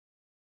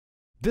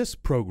This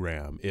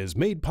program is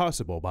made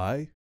possible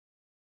by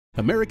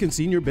American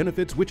Senior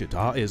Benefits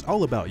Wichita is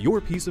all about your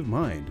peace of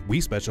mind.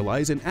 We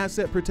specialize in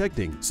asset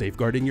protecting,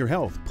 safeguarding your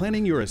health,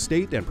 planning your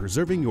estate, and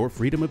preserving your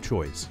freedom of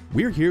choice.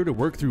 We're here to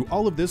work through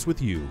all of this with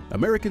you.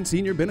 American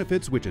Senior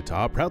Benefits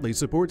Wichita proudly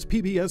supports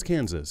PBS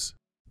Kansas.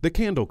 The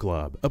Candle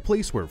Club, a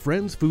place where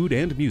friends, food,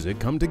 and music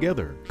come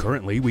together.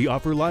 Currently, we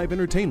offer live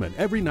entertainment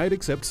every night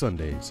except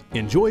Sundays.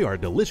 Enjoy our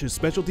delicious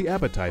specialty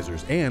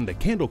appetizers and the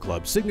Candle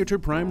Club Signature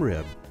Prime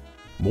Rib.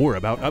 More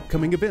about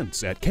upcoming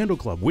events at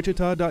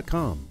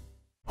candleclubwichita.com.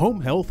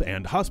 Home Health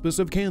and Hospice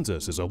of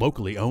Kansas is a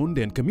locally owned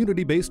and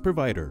community-based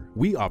provider.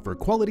 We offer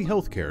quality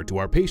health care to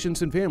our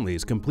patients and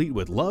families, complete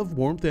with love,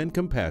 warmth, and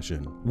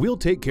compassion. We'll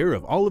take care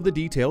of all of the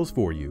details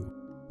for you.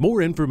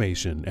 More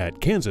information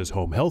at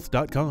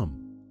kansashomehealth.com.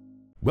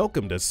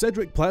 Welcome to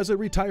Cedric Plaza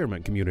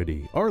Retirement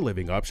Community. Our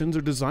living options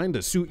are designed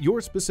to suit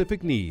your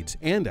specific needs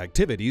and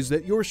activities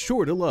that you're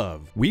sure to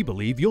love. We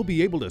believe you'll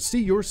be able to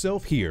see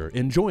yourself here,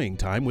 enjoying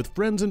time with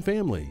friends and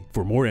family.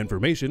 For more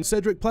information,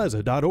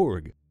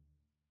 cedricplaza.org.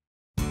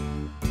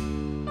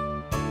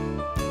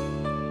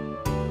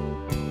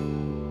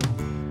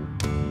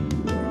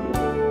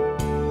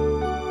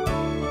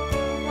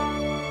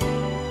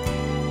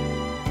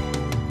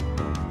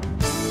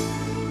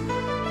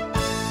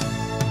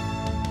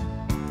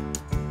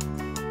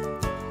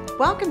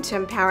 Welcome to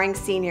Empowering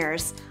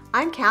Seniors.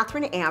 I'm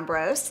Catherine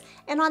Ambrose,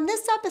 and on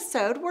this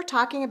episode, we're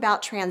talking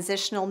about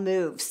transitional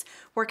moves.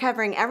 We're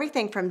covering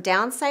everything from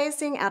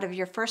downsizing out of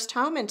your first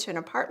home into an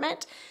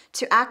apartment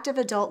to active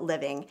adult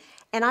living.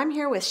 And I'm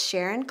here with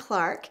Sharon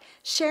Clark.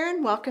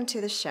 Sharon, welcome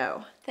to the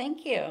show.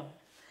 Thank you.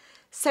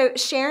 So,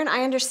 Sharon,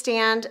 I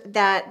understand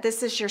that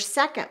this is your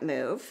second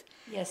move.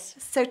 Yes.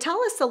 So tell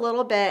us a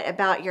little bit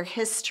about your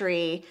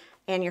history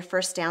and your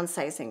first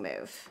downsizing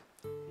move.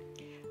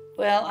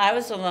 Well, I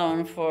was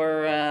alone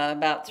for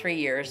about 3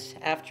 years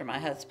after my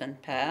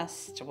husband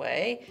passed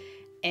away,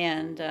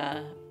 and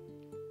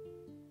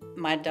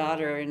my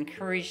daughter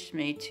encouraged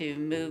me to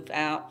move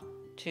out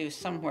to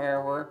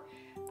somewhere where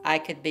I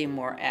could be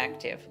more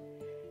active.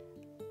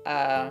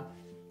 After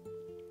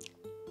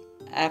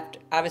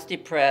I was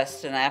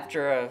depressed, and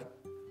after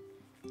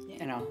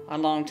a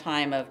long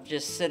time of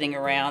just sitting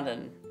around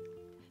and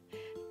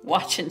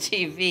watching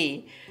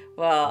TV,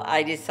 well,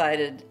 I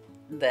decided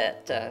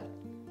that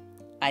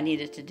I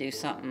needed to do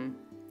something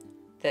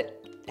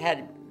that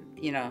had,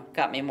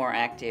 got me more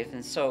active.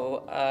 And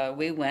so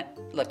we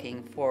went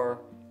looking for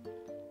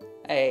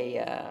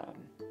a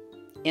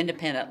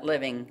independent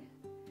living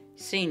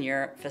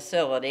senior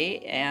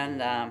facility.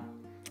 And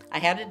I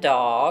had a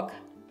dog.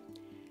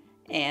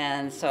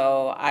 And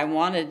so I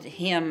wanted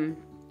him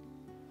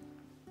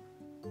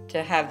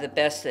to have the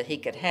best that he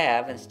could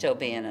have and still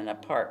be in an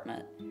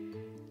apartment.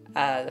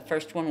 The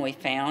first one we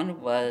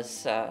found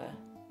was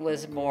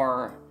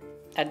more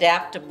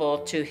adaptable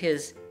to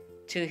his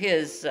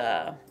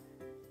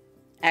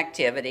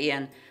activity,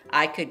 and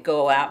I could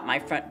go out my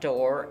front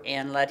door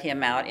and let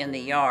him out in the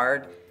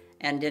yard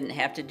and didn't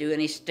have to do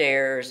any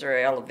stairs or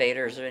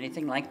elevators or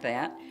anything like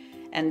that.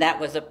 And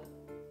that was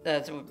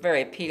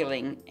very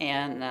appealing.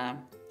 And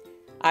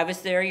I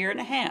was there a year and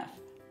a half,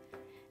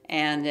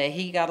 and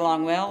he got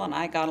along well and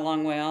I got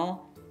along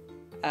well,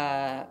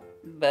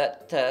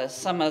 but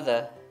some of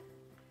the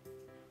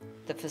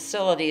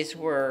facilities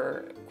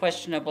were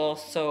questionable,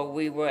 so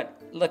we went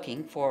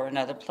looking for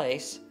another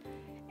place,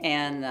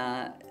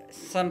 and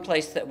some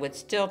place that would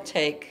still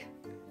take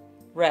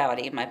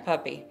Rowdy, my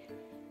puppy.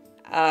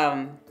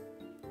 I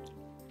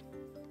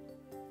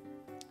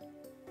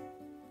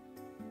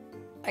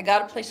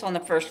got a place on the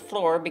first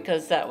floor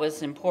because that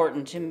was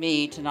important to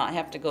me, to not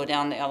have to go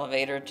down the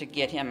elevator to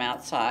get him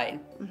outside.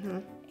 Mm-hmm.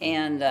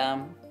 And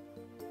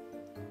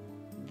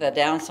the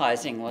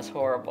downsizing was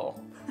horrible.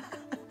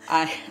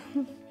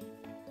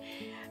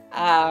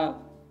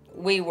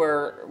 We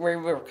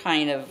were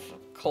kind of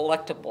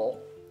collectible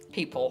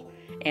people,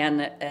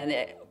 and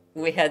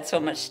we had so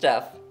much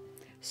stuff,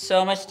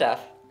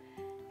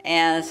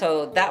 and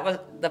so that was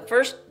the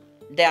first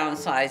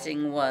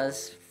downsizing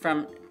was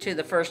to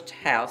the first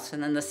house,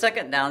 and then the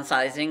second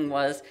downsizing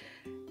was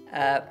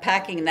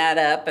packing that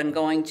up and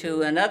going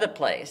to another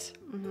place.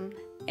 Mm-hmm.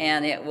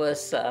 And it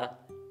was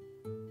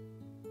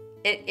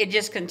it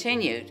just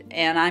continued,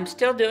 and I'm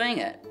still doing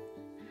it.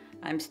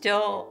 I'm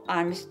still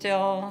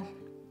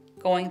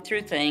going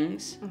through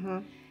things. Mm-hmm.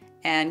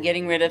 And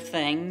getting rid of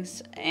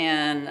things,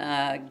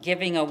 and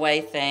giving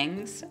away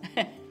things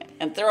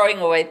and throwing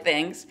away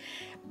things,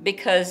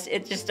 because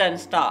it just doesn't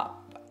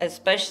stop,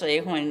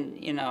 especially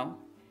when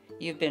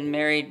you've been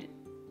married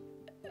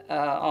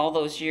all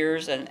those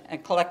years and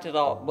collected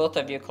both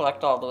of you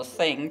collect all those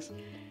things,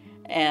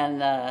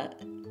 and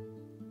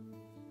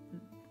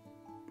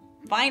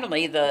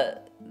finally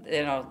the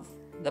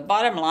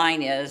bottom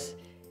line is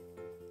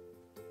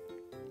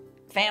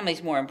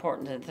family's more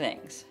important than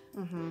things.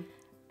 Mm-hmm.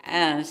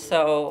 And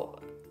so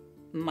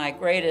my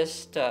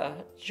greatest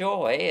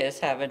joy is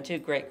having 2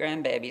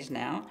 great-grandbabies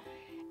now,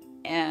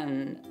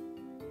 and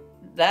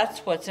that's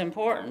what's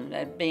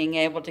important, being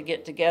able to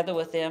get together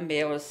with them, be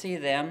able to see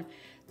them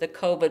the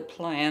COVID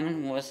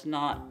plan was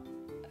not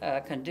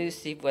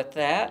conducive with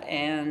that,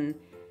 and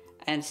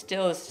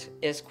still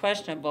is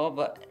questionable.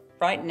 But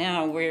right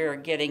now we're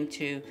getting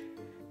to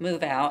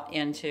move out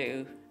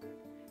into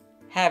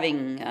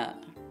having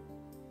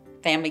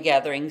family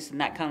gatherings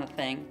and that kind of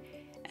thing,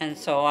 and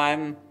so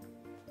I'm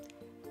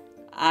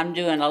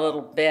doing a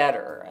little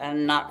better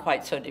and not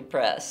quite so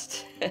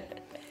depressed.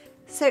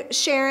 So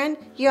Sharon,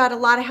 you had a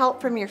lot of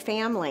help from your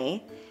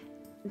family.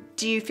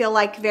 Do you feel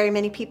like very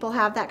many people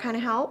have that kind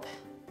of help?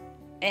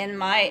 In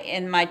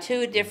my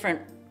 2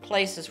 different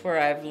places where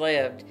I've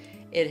lived,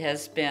 it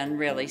has been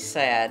really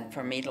sad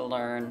for me to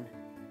learn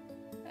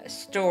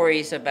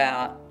stories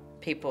about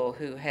people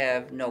who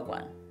have no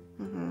one.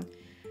 Mm-hmm.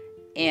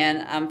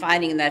 And I'm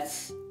finding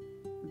that's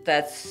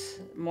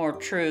more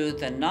true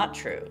than not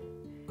true,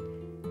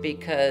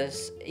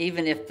 because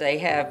even if they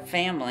have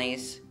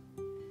families,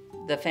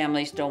 the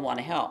families don't want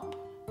to help,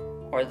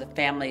 or the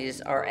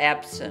families are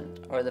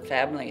absent, or the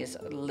families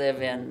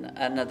live in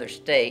another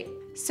state.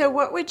 So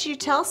what would you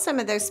tell some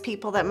of those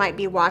people that might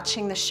be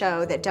watching the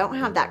show that don't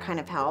have that kind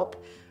of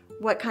help?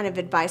 What kind of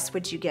advice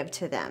would you give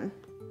to them?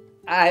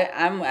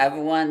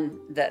 I'm one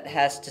that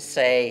has to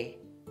say,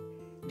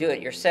 do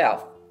it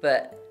yourself,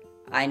 but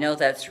I know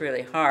that's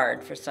really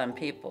hard for some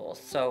people.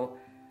 So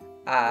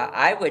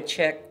I would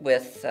check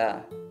with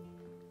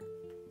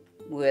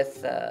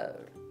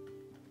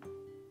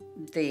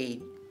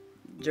the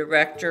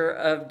director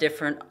of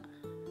different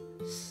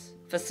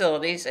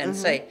facilities and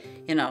say,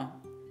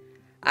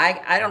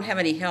 I don't have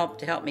any help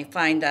to help me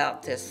find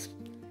out this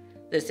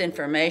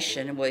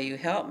information. Will you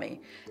help me?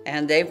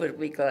 And they would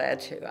be glad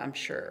to, I'm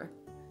sure.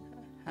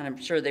 And I'm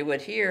sure they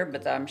would here,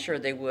 but I'm sure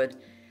they would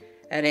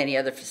at any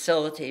other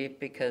facility,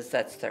 because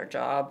that's their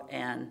job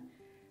and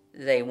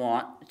they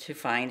want to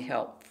find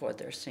help for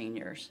their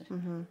seniors.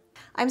 Mm-hmm.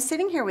 I'm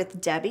sitting here with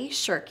Debbie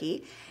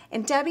Shirky.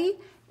 And Debbie,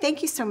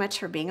 thank you so much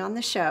for being on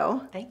the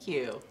show. Thank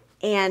you.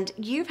 And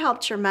you've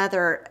helped your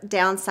mother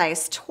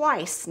downsize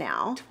twice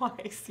now.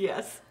 Twice,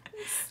 yes.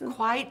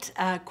 Quite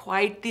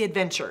the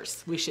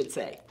adventures, we should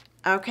say.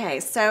 Okay,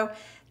 so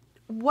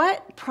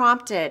what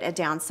prompted a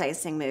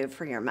downsizing move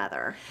for your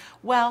mother?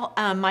 Well,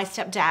 my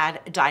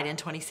stepdad died in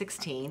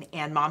 2016,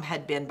 and Mom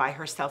had been by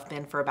herself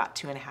then for about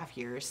 2.5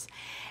 years.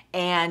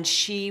 And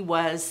she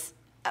was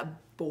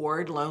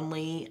bored,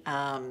 lonely,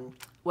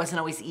 wasn't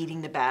always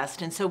eating the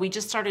best. And so we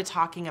just started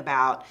talking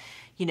about,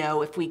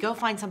 if we go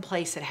find some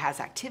place that has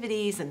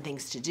activities and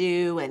things to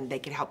do, and they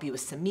could help you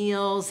with some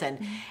meals, and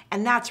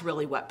that's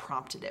really what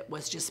prompted it,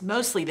 was just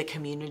mostly the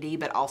community,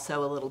 but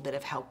also a little bit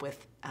of help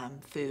with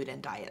food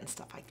and diet and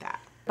stuff like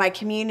that. By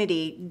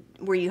community,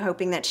 were you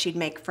hoping that she'd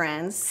make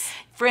friends?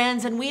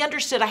 Friends, and we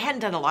understood, I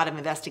hadn't done a lot of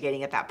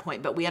investigating at that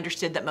point, but we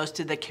understood that most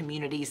of the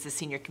communities, the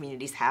senior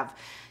communities, have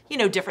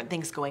different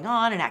things going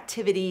on and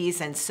activities.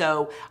 And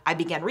so I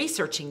began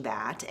researching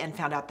that and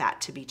found out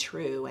that to be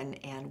true.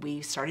 And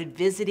we started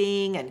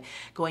visiting and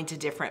going to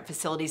different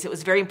facilities. It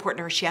was very important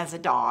to her. She has a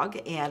dog,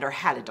 or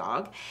had a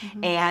dog.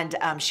 Mm-hmm.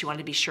 And she wanted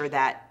to be sure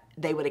that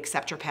they would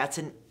accept her pets.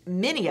 And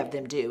many of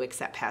them do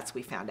accept pets,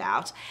 we found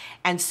out.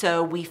 And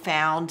so we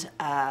found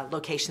a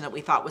location that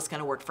we thought was going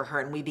to work for her.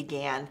 And we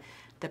began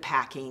the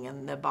packing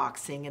and the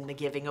boxing and the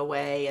giving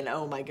away, and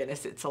oh my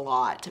goodness, it's a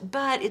lot.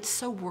 But it's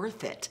so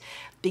worth it,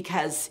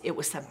 because it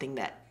was something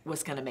that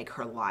was going to make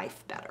her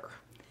life better.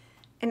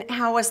 And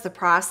how was the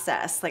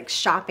process, like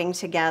shopping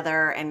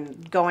together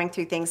and going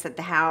through things at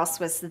the house?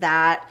 Was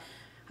that,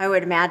 I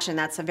would imagine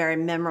that's a very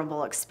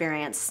memorable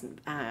experience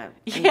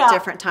in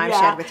different times you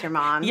had with your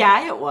mom.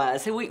 Yeah, it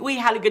was. We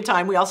had a good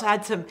time. We also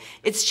had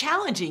it's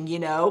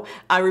challenging,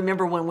 I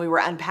remember when we were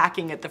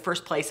unpacking at the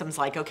first place, I was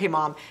like, okay,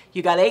 Mom,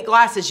 you got 8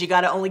 glasses. You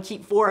got to only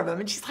keep 4 of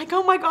them. And she's like,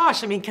 oh my gosh.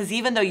 Because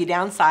even though you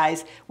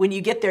downsize, when you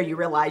get there, you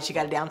realize you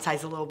got to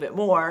downsize a little bit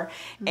more.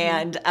 Mm-hmm.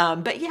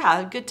 And, but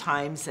yeah, good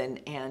times.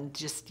 And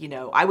just,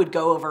 I would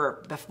go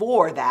over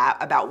before that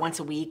about once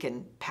a week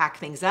and pack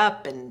things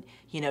up and,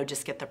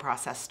 just get the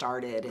process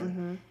started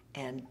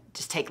and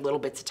just take little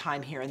bits of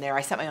time here and there.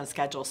 I set my own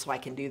schedule so I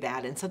can do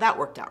that. And so that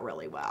worked out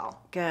really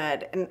well.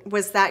 Good. And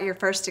was that your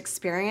first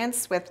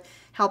experience with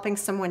helping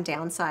someone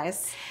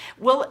downsize?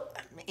 Well,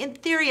 in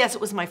theory, yes,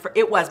 it was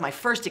my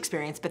first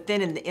experience. But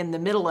then in the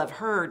middle of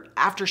her,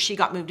 after she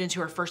got moved into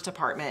her first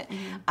apartment,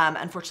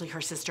 unfortunately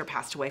her sister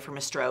passed away from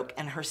a stroke,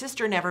 and her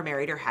sister never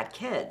married or had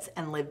kids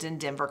and lived in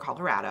Denver,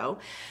 Colorado.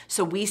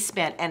 So we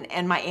spent,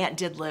 and my aunt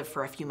did live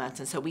for a few months,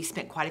 and so we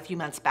spent quite a few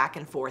months back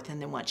and forth.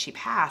 And then once she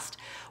passed,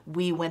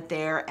 we went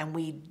there and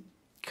we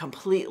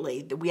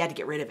had to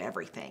get rid of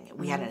everything.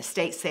 We had an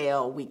estate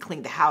sale. We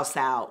cleaned the house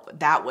out.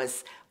 That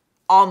was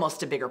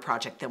almost a bigger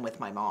project than with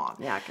my mom.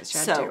 Yeah, because you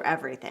had to do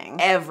everything.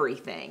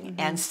 Everything.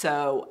 And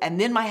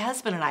then my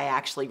husband and I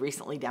actually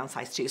recently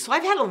downsized too. So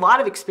I've had a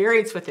lot of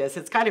experience with this.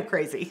 It's kind of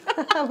crazy.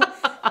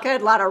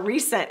 Good, a lot of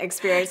recent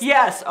experience.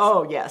 Yes,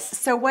 oh yes.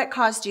 So what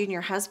caused you and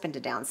your husband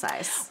to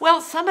downsize?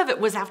 Well, some of it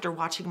was after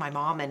watching my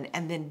mom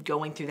and then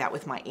going through that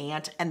with my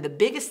aunt. And the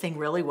biggest thing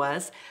really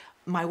was,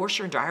 my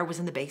washer and dryer was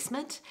in the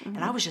basement,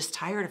 and I was just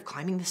tired of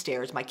climbing the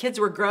stairs. My kids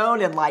were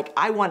grown, and like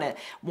I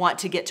want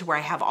to get to where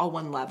I have all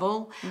one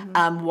level,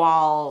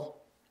 while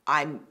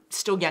I'm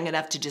still young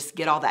enough to just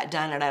get all that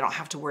done, and I don't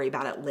have to worry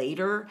about it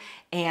later.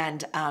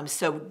 And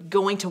so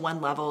going to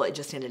one level, it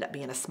just ended up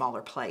being a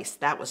smaller place.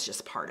 That was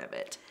just part of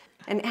it.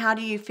 And how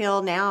do you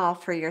feel now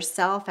for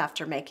yourself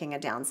after making a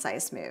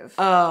downsize move?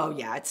 Oh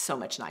yeah, it's so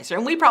much nicer.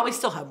 And we probably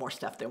still have more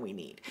stuff than we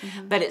need,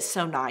 but it's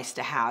so nice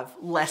to have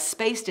less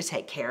space to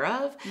take care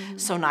of.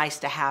 So nice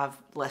to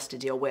have less to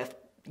deal with,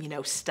 you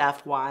know,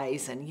 stuff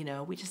wise. And, you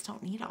know, we just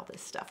don't need all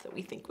this stuff that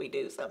we think we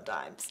do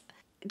sometimes.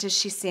 Does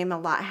she seem a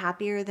lot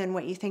happier than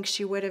what you think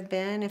she would have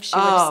been if she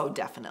Oh,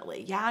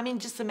 definitely. Yeah, I mean,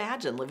 just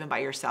imagine living by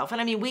yourself.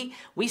 And I mean,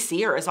 we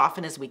see her as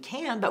often as we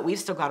can, but we've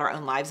still got our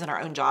own lives and our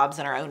own jobs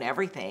and our own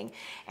everything.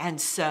 And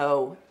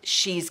so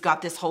she's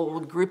got this whole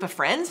group of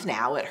friends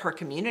now at her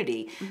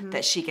community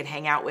that she can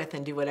hang out with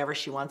and do whatever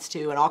she wants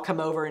to. And I'll come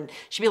over and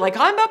she'll be like,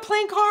 I'm up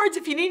playing cards.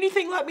 If you need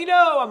anything, let me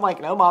know. I'm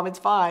like, no, Mom, it's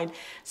fine.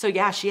 So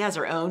yeah, she has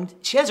her own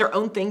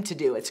thing to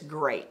do. It's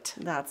great.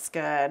 That's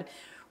good.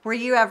 Were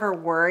you ever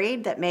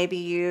worried that maybe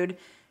you'd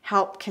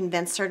help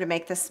convince her to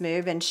make this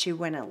move and she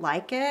wouldn't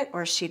like it,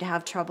 or she'd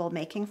have trouble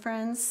making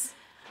friends?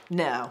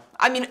 No.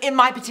 I mean, in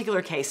my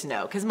particular case,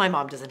 no, because my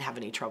mom doesn't have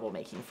any trouble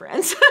making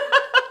friends.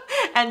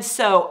 And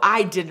so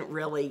I didn't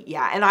really,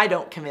 and I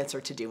don't convince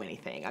her to do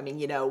anything. I mean,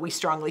 you know, we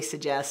strongly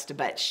suggest,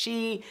 but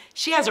she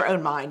has her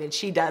own mind and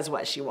she does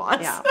what she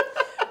wants. Yeah.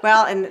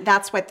 Well, and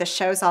that's what the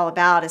show's all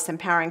about, is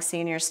empowering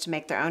seniors to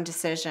make their own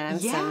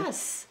decisions.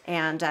 Yes.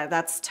 And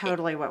that's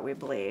totally what we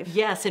believe.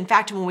 Yes. In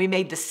fact, when we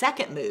made the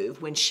second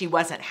move, when she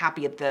wasn't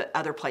happy at the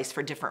other place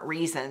for different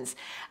reasons,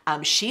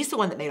 she's the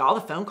one that made all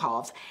the phone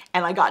calls.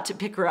 And I got to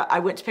pick her up. I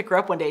went to pick her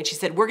up one day and she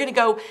said, we're going to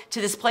go to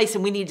this place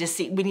and we need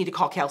to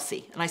call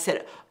Kelsey. And I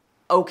said,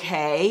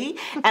 okay.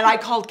 And I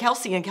called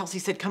Kelsey and Kelsey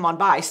said, come on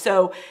by.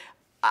 So,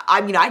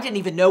 I mean, I didn't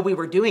even know we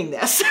were doing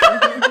this.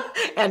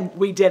 And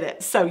we did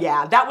it. So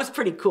yeah, that was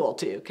pretty cool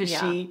too. Because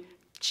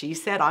she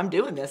said, I'm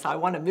doing this. I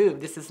want to move.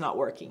 This is not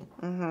working.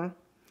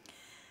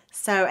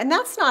 So, and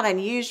that's not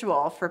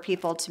unusual for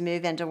people to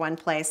move into one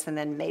place and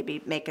then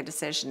maybe make a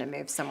decision to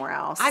move somewhere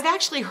else. I've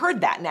actually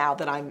heard that now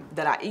that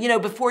I, you know,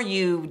 before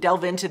you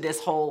delve into this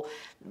whole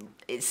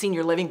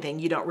senior living thing,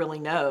 you don't really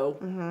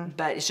know,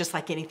 but it's just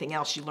like anything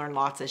else. You learn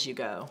lots as you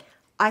go.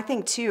 I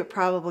think too, it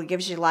probably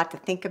gives you a lot to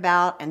think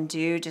about and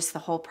do, just the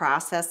whole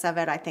process of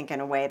it. I think in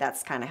a way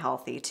that's kind of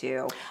healthy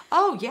too.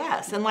 Oh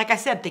yes. And like I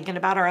said, thinking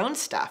about our own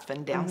stuff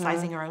and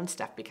downsizing our own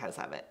stuff because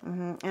of it.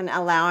 And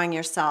allowing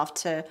yourself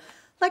to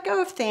let go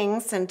of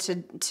things and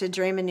to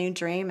dream a new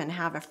dream and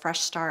have a fresh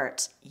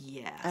start.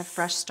 Yes. A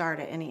fresh start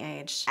at any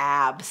age.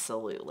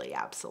 Absolutely,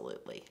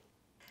 absolutely.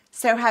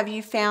 So have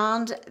you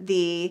found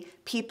the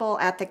people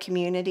at the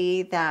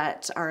community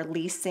that are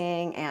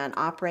leasing and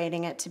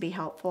operating it to be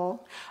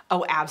helpful?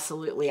 Oh,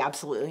 absolutely,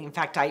 absolutely. In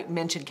fact, I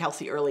mentioned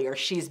Kelsey earlier.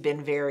 She's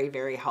been very,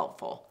 very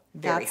helpful.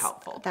 Very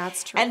helpful.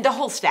 That's true. And the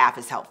whole staff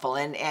is helpful.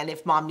 And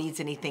if Mom needs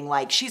anything,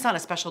 like she's on a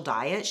special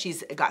diet,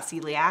 she's got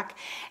celiac.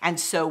 And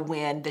so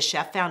when the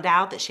chef found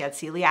out that she had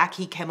celiac,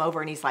 he came over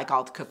and he's like,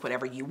 I'll cook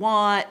whatever you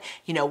want.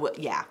 You know,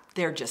 yeah,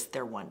 they're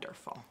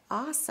wonderful.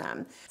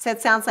 Awesome. So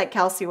it sounds like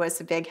Kelsey was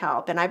a big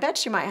help. And I bet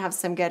she might have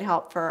some good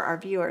help for our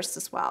viewers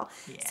as well.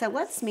 Yes. So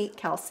let's meet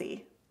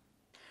Kelsey.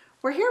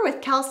 We're here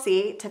with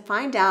Kelsey to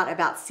find out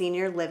about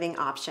senior living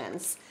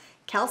options.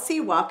 Kelsey,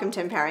 welcome to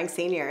Empowering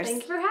Seniors.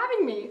 Thanks for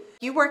having me.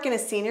 You work in a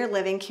senior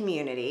living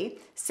community,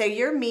 so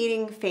you're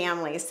meeting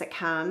families that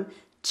come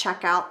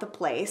check out the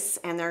place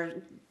and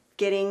they're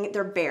getting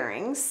their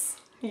bearings.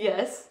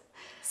 Yes.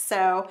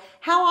 So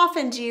how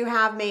often do you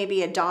have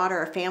maybe a daughter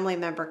or family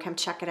member come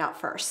check it out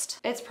first?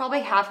 It's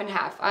probably half and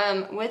half.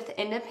 With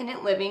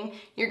independent living,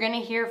 you're going to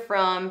hear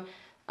from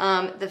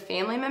the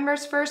family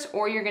members first,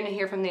 or you're going to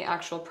hear from the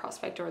actual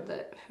prospect or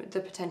the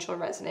potential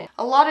resident.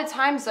 A lot of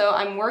times though,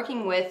 I'm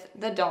working with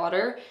the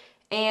daughter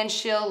and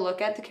she'll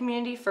look at the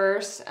community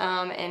first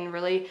and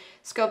really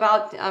scope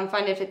out,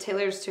 find if it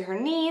tailors to her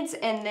needs,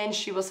 and then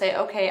she will say,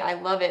 okay, I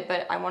love it,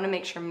 but I want to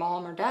make sure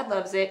Mom or Dad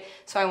loves it,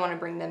 so I want to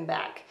bring them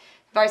back.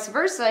 Vice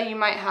versa, you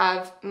might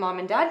have Mom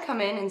and Dad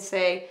come in and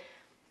say,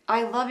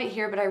 I love it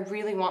here, but I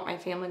really want my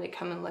family to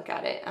come and look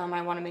at it.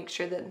 I want to make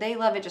sure that they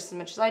love it just as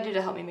much as I do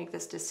to help me make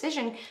this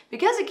decision,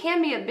 because it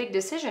can be a big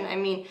decision. I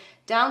mean,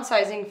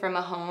 downsizing from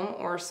a home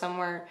or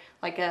somewhere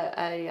like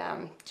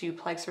a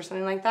duplex or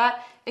something like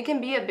that, it can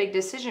be a big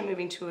decision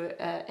moving to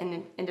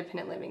an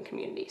independent living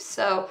community.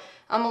 So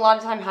a lot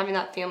of time having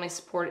that family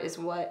support is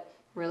what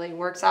really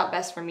works out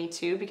best for me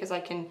too, because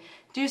I can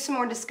do some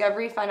more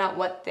discovery, find out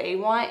what they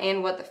want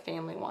and what the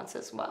family wants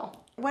as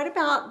well. What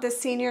about the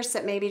seniors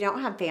that maybe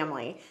don't have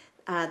family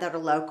that are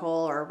local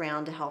or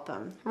around to help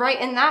them? Right,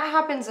 and that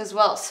happens as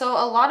well. So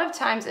a lot of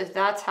times if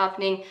that's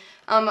happening,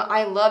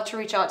 I love to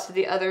reach out to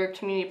the other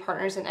community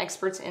partners and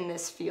experts in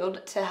this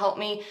field to help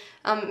me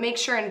make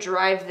sure and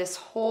drive this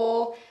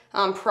whole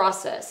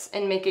process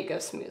and make it go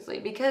smoothly,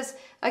 because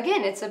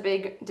again, it's a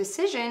big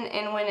decision,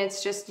 and when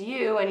it's just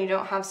you and you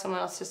don't have someone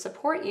else to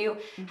support you,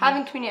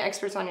 having community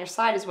experts on your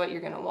side is what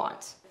you're going to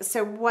want.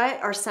 So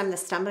what are some of the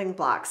stumbling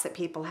blocks that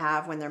people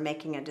have when they're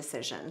making a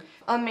decision?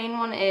 A main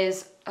one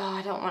is,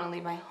 I don't want to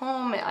leave my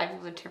home.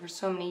 I've lived here for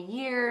so many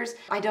years.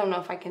 I don't know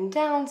if I can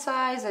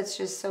downsize. It's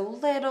just so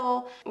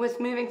little. With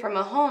moving from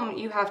a home,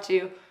 you have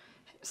to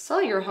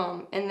sell your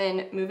home and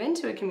then move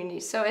into a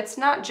community. So it's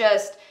not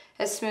just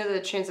as smooth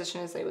a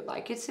transition as they would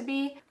like it to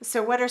be.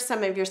 So what are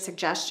some of your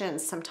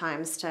suggestions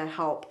sometimes to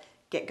help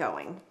get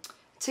going?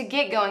 To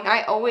get going,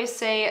 I always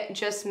say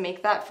just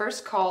make that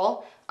first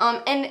call,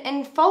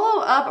 and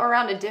follow up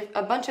around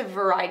a bunch of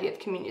variety of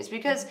communities,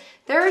 because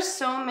there are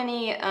so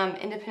many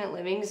independent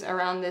livings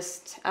around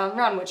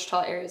around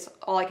Wichita area is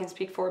all I can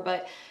speak for,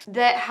 but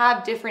that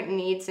have different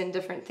needs and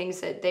different things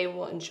that they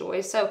will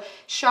enjoy. So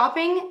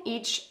shopping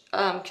each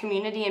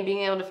community and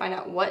being able to find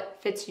out what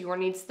fits your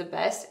needs the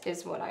best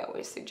is what I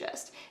always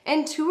suggest.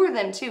 And tour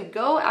them too.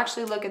 Go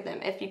actually look at them.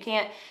 If you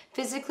can't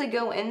physically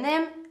go in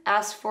them,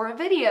 ask for a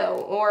video,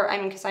 or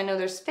because I know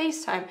there's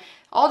FaceTime,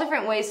 all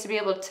different ways to be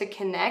able to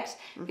connect,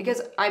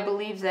 because I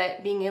believe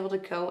that being able to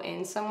go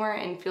in somewhere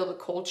and feel the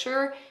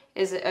culture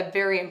is a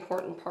very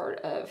important part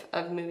of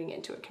moving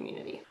into a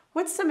community.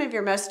 What's some of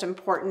your most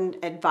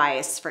important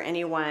advice for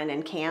anyone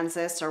in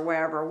Kansas or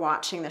wherever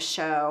watching the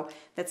show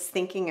that's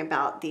thinking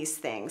about these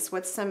things?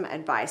 What's some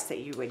advice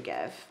that you would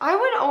give? I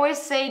would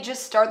always say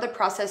just start the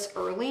process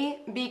early,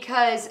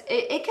 because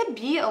it could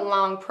be a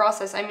long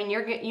process. I mean,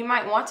 you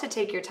might want to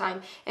take your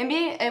time, and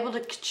being able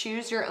to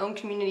choose your own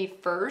community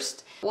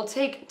first will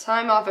take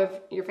time off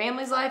of your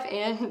family's life,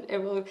 and it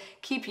will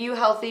keep you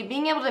healthy.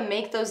 Being able to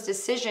make those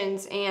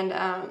decisions, and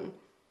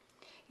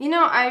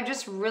I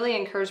just really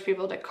encourage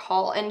people to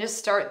call and just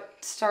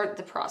start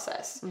the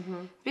process,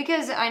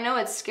 because I know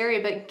it's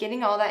scary, but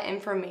getting all that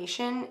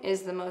information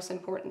is the most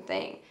important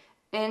thing.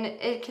 And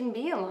it can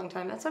be a long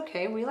time. That's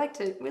okay. We like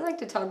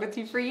to talk with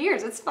you for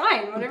years. It's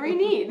fine. Whatever you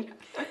need.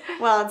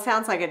 Well, it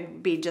sounds like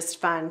it'd be just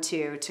fun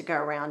to go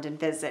around and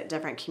visit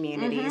different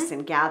communities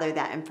and gather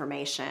that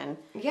information.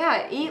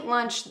 Yeah, eat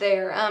lunch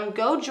there.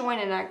 Go join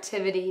an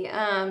activity.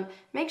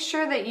 Make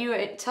sure that you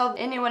tell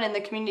anyone in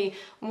the community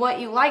what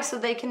you like, so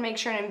they can make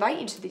sure and invite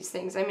you to these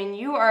things. I mean,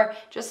 you are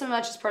just as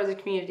much as part of the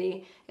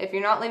community if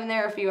you're not living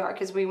there, or if you are,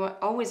 because we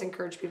always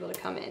encourage people to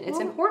come in. It's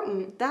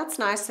important. That's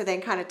nice, so they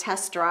can kind of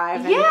test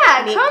drive and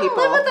meet come people.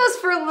 Live with us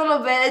for a little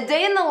bit, a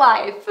day in the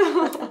life.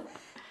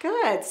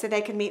 Good, so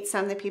they can meet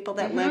some of the people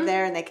that live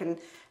there, and they can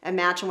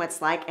imagine what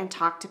it's like and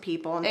talk to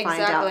people and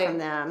find out from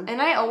them. And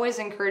I always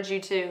encourage you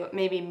to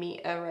maybe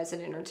meet a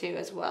resident or two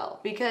as well,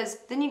 because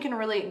then you can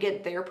really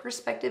get their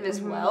perspective as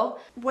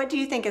well. What do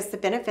you think is the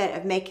benefit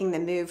of making the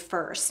move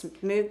first?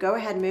 Go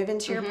ahead and move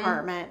into your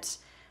apartment.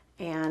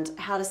 And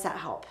how does that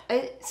help?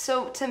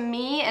 So to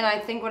me, and I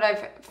think what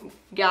I've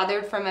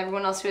gathered from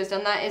everyone else who has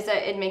done that, is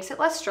that it makes it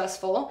less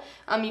stressful.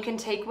 You can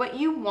take what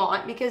you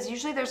want, because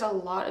usually there's a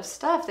lot of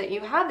stuff that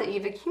you have that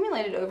you've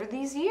accumulated over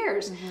these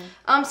years.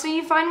 So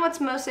you find what's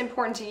most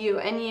important to you,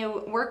 and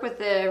you work with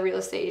the real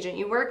estate agent,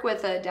 you work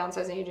with a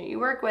downsizing agent, you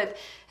work with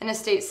an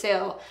estate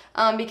sale,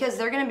 because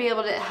they're going to be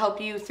able to help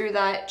you through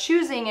that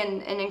choosing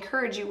and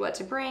encourage you what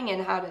to bring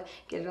and how to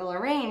get it all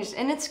arranged.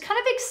 And it's kind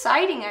of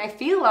exciting, I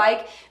feel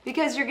like,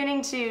 because you're getting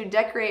to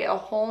decorate a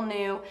whole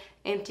new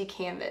empty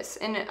canvas.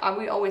 And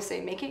we always say,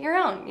 make it your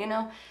own,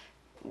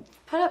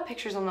 put up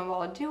pictures on the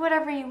wall, do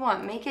whatever you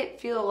want, make it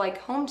feel like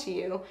home to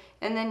you,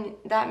 and then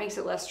that makes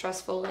it less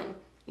stressful and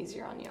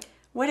easier on you.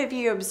 What have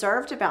you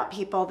observed about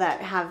people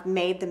that have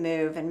made the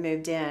move and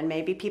moved in?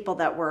 Maybe people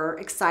that were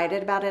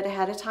excited about it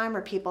ahead of time,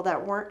 or people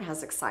that weren't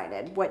as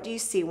excited. What do you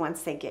see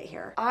once they get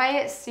here?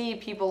 I see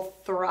people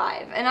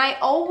thrive. And I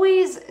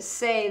always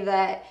say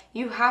that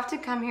you have to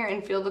come here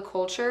and feel the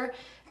culture,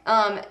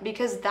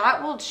 because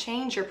that will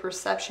change your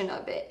perception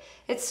of it.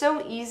 It's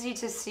so easy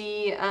to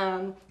see,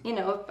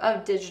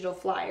 a digital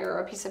flyer or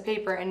a piece of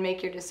paper and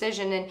make your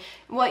decision and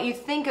what you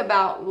think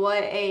about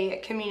what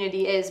a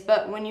community is.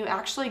 But when you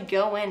actually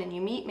go in and you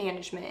meet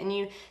management and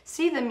you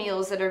see the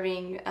meals that are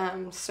being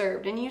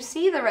served, and you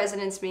see the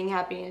residents being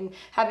happy and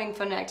having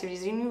fun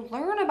activities, and you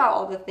learn about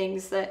all the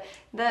things that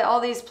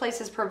all these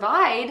places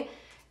provide,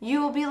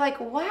 you will be like,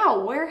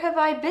 wow, where have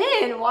I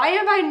been? Why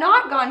have I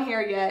not gone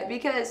here yet?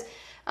 Because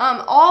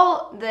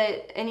all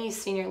that any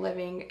senior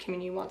living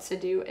community wants to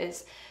do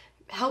is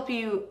help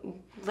you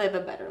live a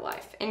better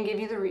life and give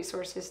you the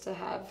resources to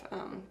have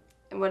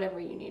whatever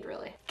you need,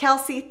 really.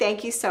 Kelsey,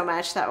 thank you so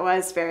much. That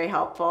was very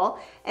helpful.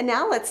 And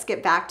now let's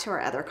get back to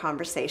our other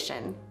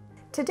conversation.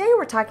 Today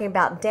we're talking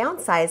about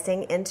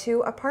downsizing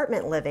into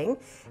apartment living,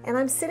 and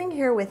I'm sitting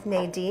here with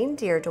Nadine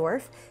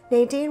Deerdorf.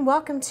 Nadine,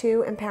 welcome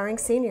to Empowering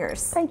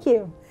Seniors. Thank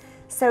you.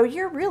 So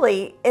you're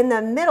really in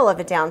the middle of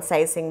a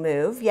downsizing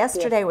move.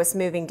 Yesterday was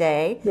moving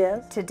day.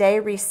 Yes. Today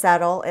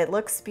resettle. It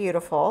looks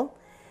beautiful.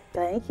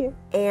 Thank you.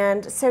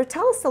 And so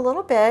tell us a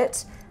little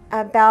bit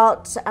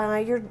about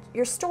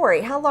your story.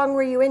 How long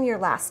were you in your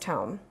last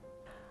home?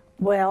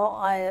 Well,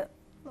 I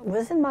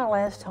was in my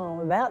last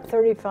home about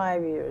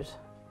 35 years.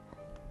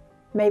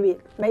 maybe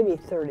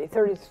 30 to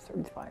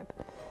 35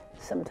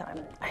 sometime.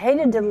 I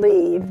hated to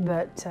leave,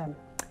 but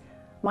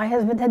my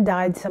husband had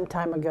died some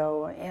time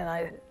ago, and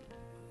I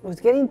was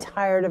getting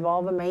tired of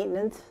all the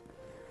maintenance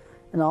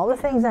and all the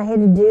things I had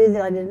to do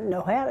that I didn't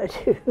know how to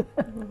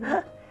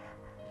do.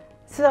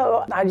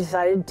 So I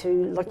decided to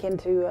look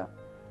into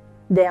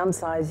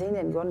downsizing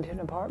and going to an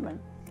apartment.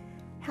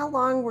 How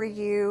long were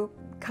you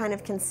kind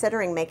of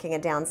considering making a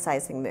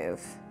downsizing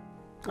move?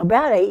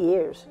 About 8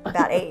 years.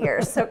 About 8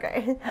 years,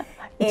 okay.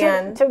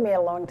 It took me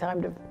a long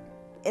time to...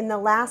 In the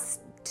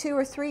last 2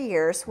 or 3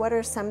 years, what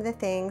are some of the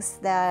things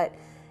that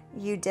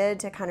you did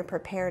to kind of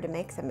prepare to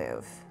make the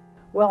move?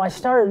 Well, I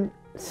started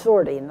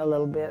sorting a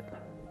little bit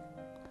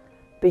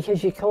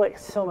because you collect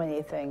so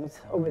many things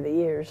over the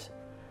years.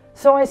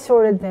 So I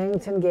sorted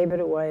things and gave it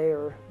away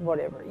or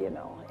whatever, you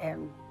know,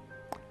 and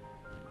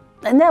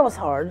that was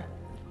hard,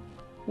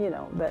 you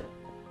know, but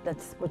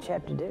that's what you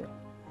have to do.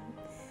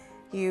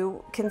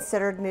 You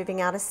considered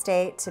moving out of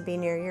state to be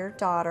near your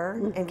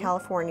daughter in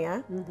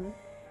California.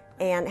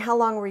 And how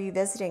long were you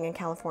visiting in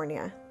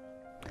California?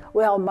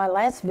 Well, my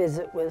last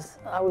visit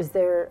I was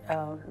there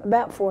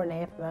about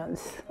 4.5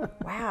 months.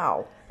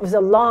 Wow. It was a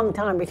long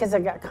time because I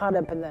got caught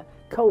up in the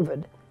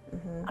COVID.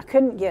 I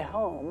couldn't get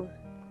home.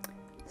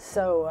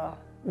 So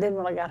then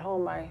when I got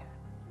home, I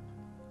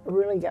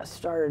really got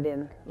started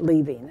in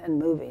leaving and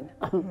moving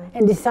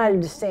and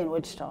decided to stay in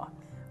Wichita.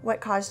 What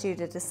caused you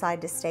to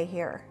decide to stay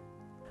here?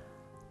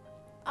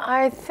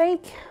 I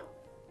think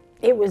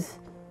it was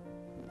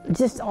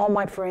just all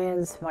my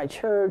friends, my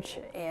church,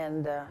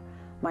 and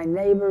my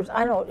neighbors.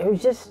 I don't know, it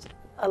was just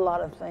a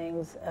lot of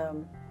things.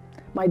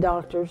 My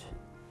doctors.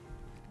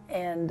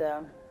 And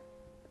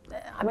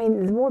I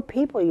mean, the more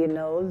people you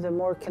know, the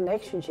more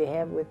connections you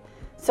have with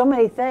so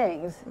many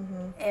things.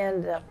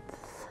 And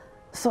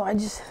so I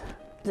just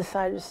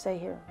decided to stay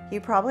here. You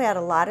probably had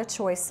a lot of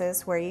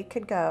choices where you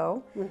could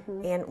go.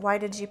 And why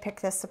did you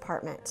pick this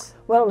apartment?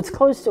 Well, it was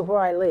close to where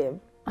I live.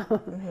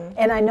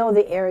 And I know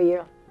the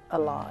area a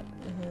lot.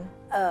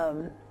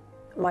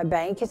 My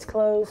bank is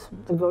close,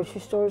 the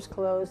grocery store is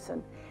close,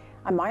 and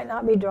I might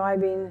not be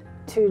driving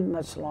too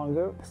much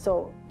longer.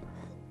 So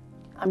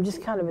I'm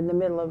just kind of in the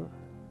middle of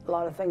a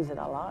lot of things that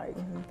I like.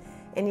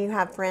 And you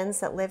have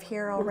friends that live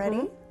here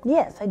already?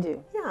 Yes, I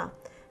do. Yeah.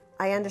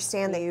 I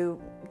understand that you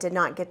did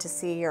not get to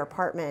see your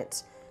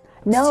apartment.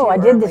 No, I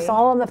did this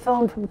all on the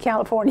phone from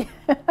California.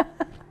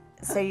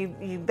 So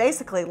you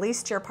basically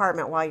leased your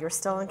apartment while you were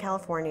still in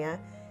California,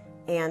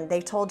 and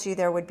they told you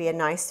there would be a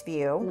nice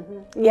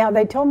view. Yeah,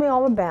 they told me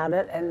all about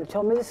it and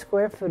told me the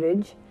square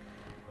footage,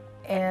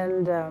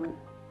 and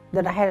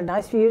that I had a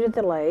nice view to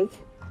the lake.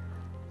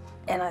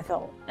 And I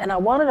thought, and I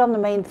wanted on the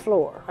main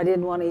floor. I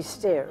didn't want any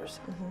stairs.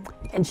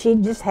 And she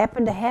just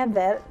happened to have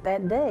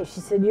that day. She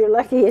said, "You're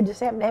lucky you just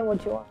happened to have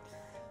what you want."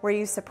 Were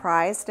you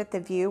surprised at the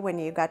view when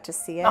you got to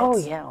see it? Oh,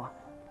 yeah.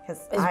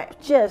 It's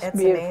just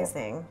beautiful.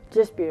 Amazing.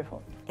 Just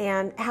beautiful.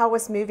 And how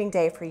was moving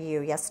day for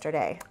you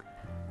yesterday?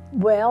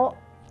 Well,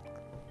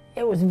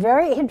 it was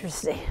very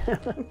interesting.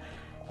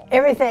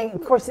 Everything,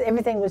 of course,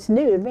 everything was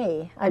new to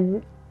me.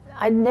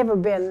 I'd never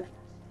been,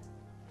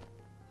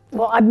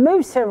 well, I'd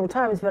moved several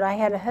times, but I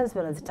had a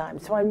husband at the time,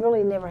 so I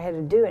really never had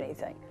to do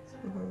anything.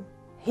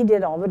 He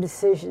did all the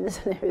decisions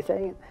and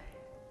everything.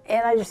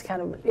 And I just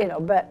kind of, you know,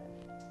 but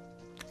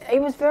it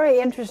was very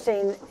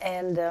interesting,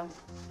 and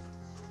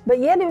but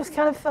yet it was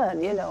kind of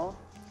fun, you know.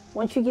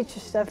 Once you get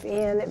your stuff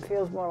in, it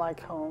feels more like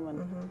home.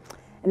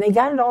 And they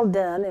got it all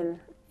done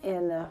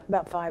in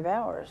about 5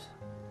 hours.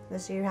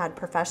 Because you had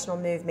professional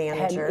move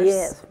managers.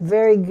 Yes,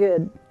 very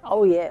good.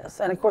 Oh, yes.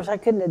 And of course, I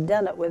couldn't have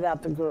done it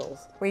without the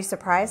girls. Were you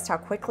surprised how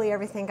quickly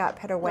everything got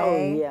put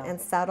away yeah. and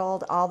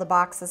settled? All the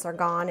boxes are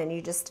gone, and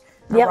you just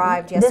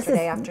arrived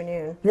yesterday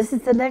afternoon. This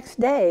is the next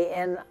day,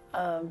 and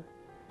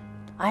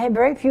I had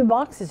very few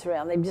boxes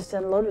around. They've just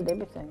unloaded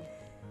everything.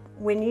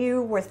 When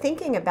you were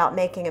thinking about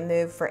making a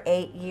move for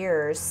 8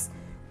 years,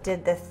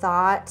 did the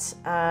thought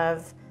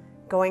of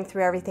going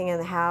through everything in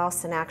the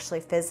house and actually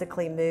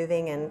physically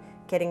moving and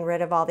getting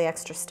rid of all the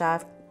extra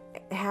stuff,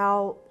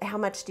 how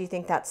much do you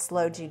think that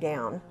slowed you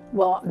down?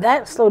 Well,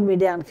 that slowed me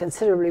down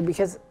considerably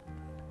because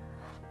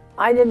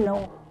I didn't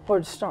know where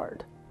to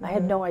start. I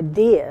had no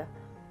idea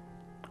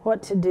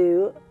what to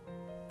do.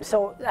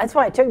 So that's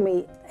why it took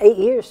me 8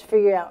 years to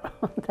figure out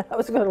that I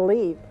was going to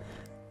leave.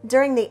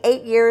 During the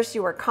 8 years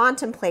you were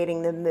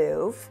contemplating the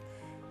move,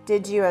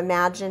 did you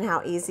imagine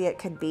how easy it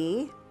could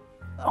be?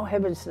 Oh,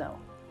 heavens no.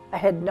 I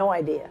had no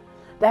idea.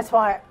 That's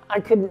why I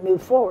couldn't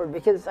move forward,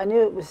 because I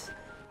knew it was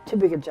too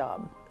big a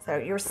job. So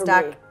you were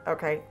stuck.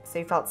 Okay, so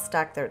you felt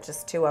stuck there,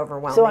 just too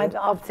overwhelming. So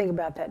I'll think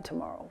about that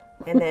tomorrow.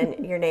 And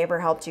then your neighbor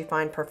helped you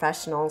find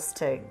professionals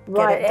to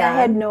get it done. I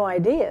had no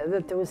idea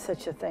that there was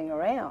such a thing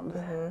around.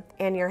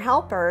 And your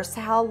helpers,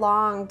 how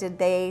long did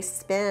they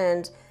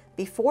spend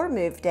before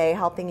move day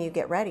helping you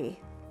get ready?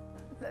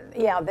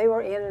 Yeah, they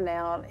were in and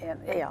out, and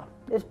yeah,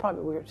 it's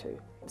probably weird too.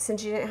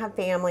 Since you didn't have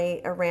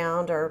family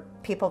around or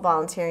people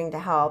volunteering to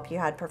help, you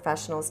had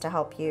professionals to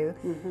help you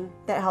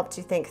that helped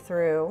you think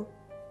through.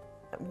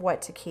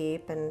 what to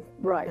keep and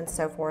Right. and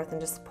so forth,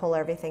 and just pull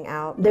everything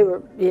out. They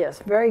were,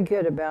 yes, very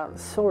good about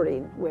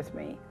sorting with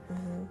me.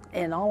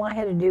 And all I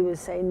had to do was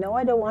say, no,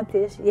 I don't want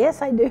this.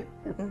 Yes, I do.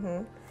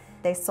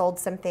 They sold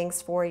some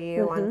things for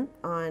you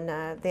on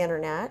the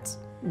internet,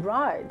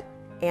 Right.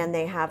 and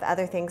they have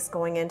other things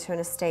going into an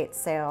estate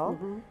sale,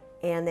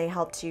 and they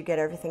helped you get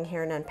everything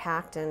here and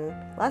unpacked in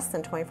less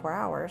than 24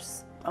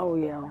 hours. Oh,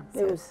 yeah.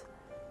 It was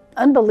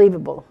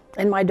unbelievable.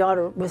 And my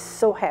daughter was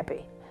so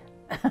happy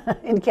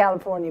in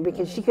California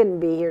because she couldn't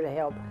be here to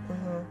help.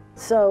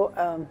 So,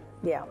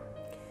 yeah.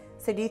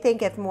 So do you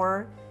think if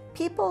more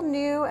people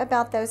knew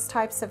about those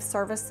types of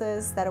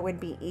services, that it would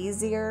be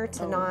easier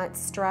to not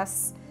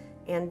stress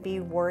and be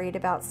worried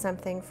about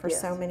something for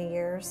so many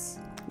years?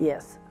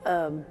 Yes.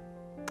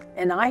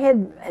 And I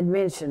had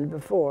mentioned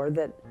before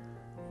that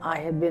I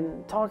had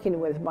been talking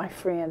with my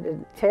friend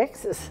in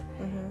Texas,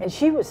 and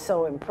she was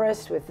so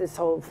impressed with this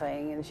whole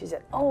thing, and she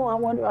said, oh, I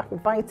wonder if I can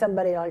find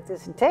somebody like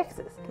this in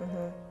Texas.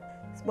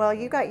 Well,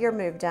 you got your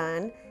move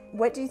done.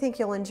 What do you think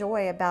you'll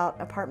enjoy about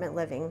apartment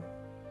living?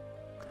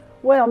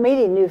 Well,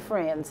 meeting new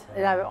friends,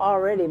 and I've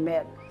already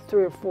met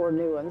 3 or 4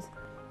 new ones,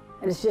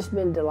 and it's just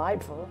been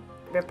delightful.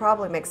 It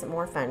probably makes it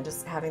more fun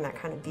just having that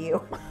kind of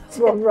view.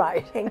 Well,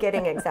 right. And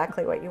getting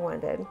exactly what you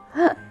wanted.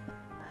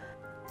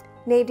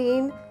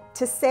 Nadine,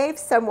 to save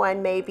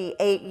someone maybe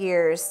 8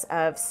 years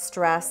of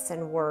stress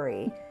and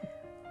worry,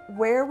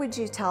 where would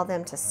you tell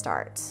them to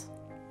start?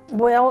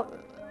 Well,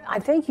 I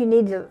think you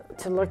need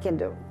to look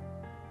into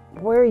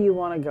where you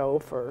want to go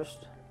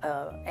first,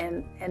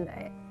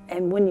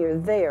 and when you're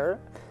there,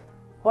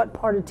 what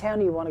part of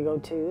town you want to go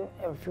to,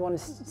 or if you want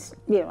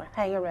to,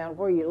 hang around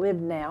where you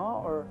live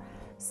now, or.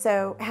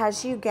 So,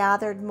 has you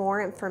gathered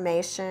more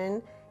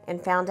information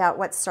and found out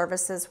what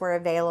services were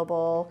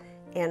available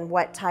and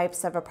what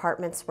types of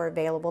apartments were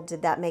available?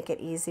 Did that make it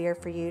easier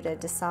for you to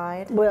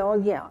decide?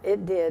 Well, yeah,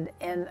 it did,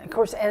 and of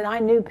course, and I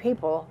knew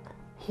people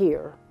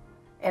here,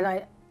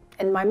 and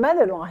my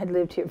mother-in-law had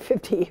lived here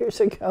 50 years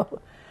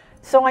ago,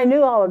 so I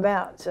knew all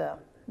about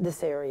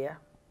this area,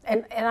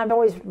 and I've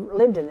always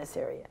lived in this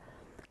area.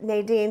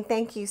 Nadine,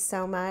 thank you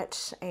so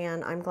much,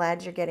 and I'm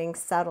glad you're getting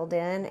settled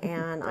in,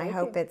 and I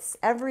hope it's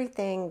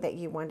everything that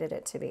you wanted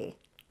it to be.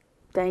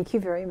 Thank you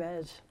very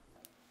much.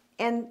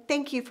 And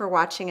thank you for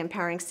watching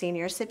Empowering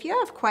Seniors. If you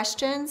have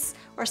questions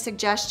or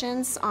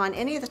suggestions on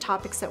any of the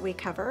topics that we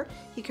cover,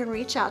 you can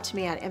reach out to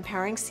me at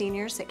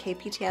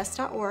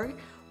empoweringseniors@kpts.org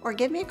or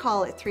give me a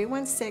call at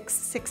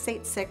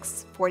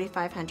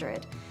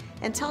 316-686-4500.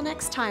 Until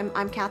next time,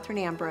 I'm Catherine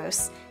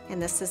Ambrose,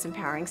 and this is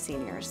Empowering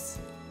Seniors.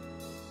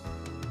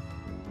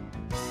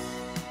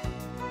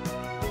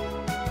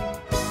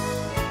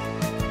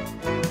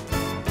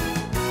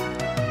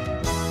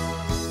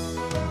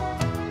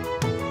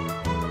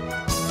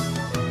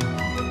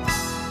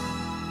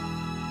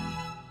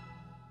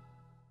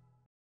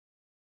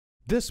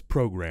 This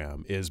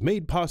program is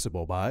made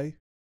possible by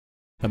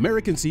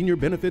American Senior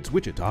Benefits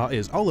Wichita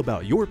is all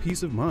about your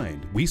peace of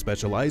mind. We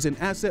specialize in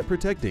asset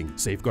protecting,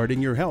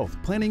 safeguarding your health,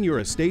 planning your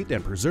estate,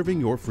 and preserving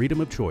your freedom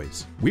of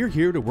choice. We're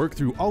here to work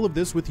through all of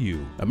this with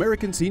you.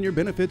 American Senior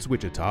Benefits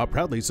Wichita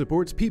proudly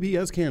supports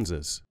PBS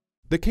Kansas.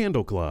 The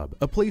Candle Club,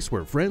 a place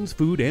where friends,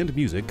 food, and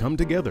music come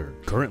together.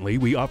 Currently,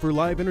 we offer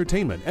live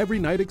entertainment every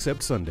night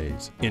except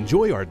Sundays.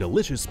 Enjoy our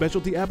delicious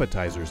specialty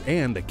appetizers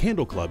and the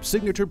Candle Club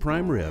Signature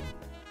Prime Rib.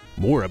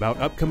 More about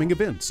upcoming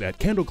events at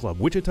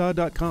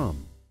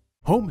candleclubwichita.com.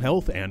 Home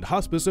Health and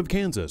Hospice of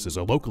Kansas is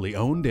a locally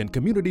owned and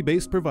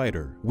community-based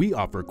provider. We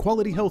offer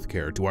quality health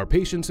care to our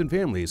patients and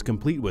families,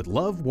 complete with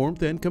love,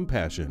 warmth, and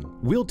compassion.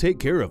 We'll take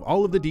care of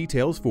all of the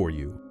details for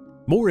you.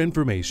 More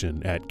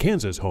information at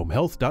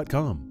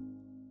kansashomehealth.com.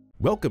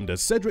 Welcome to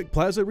Cedric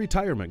Plaza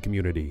Retirement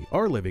Community.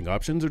 Our living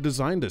options are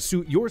designed to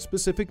suit your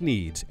specific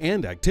needs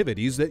and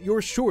activities that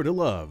you're sure to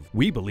love.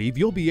 We believe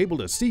you'll be able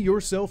to see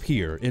yourself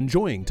here,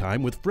 enjoying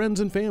time with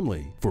friends and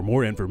family. For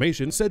more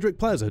information,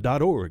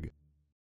 cedricplaza.org.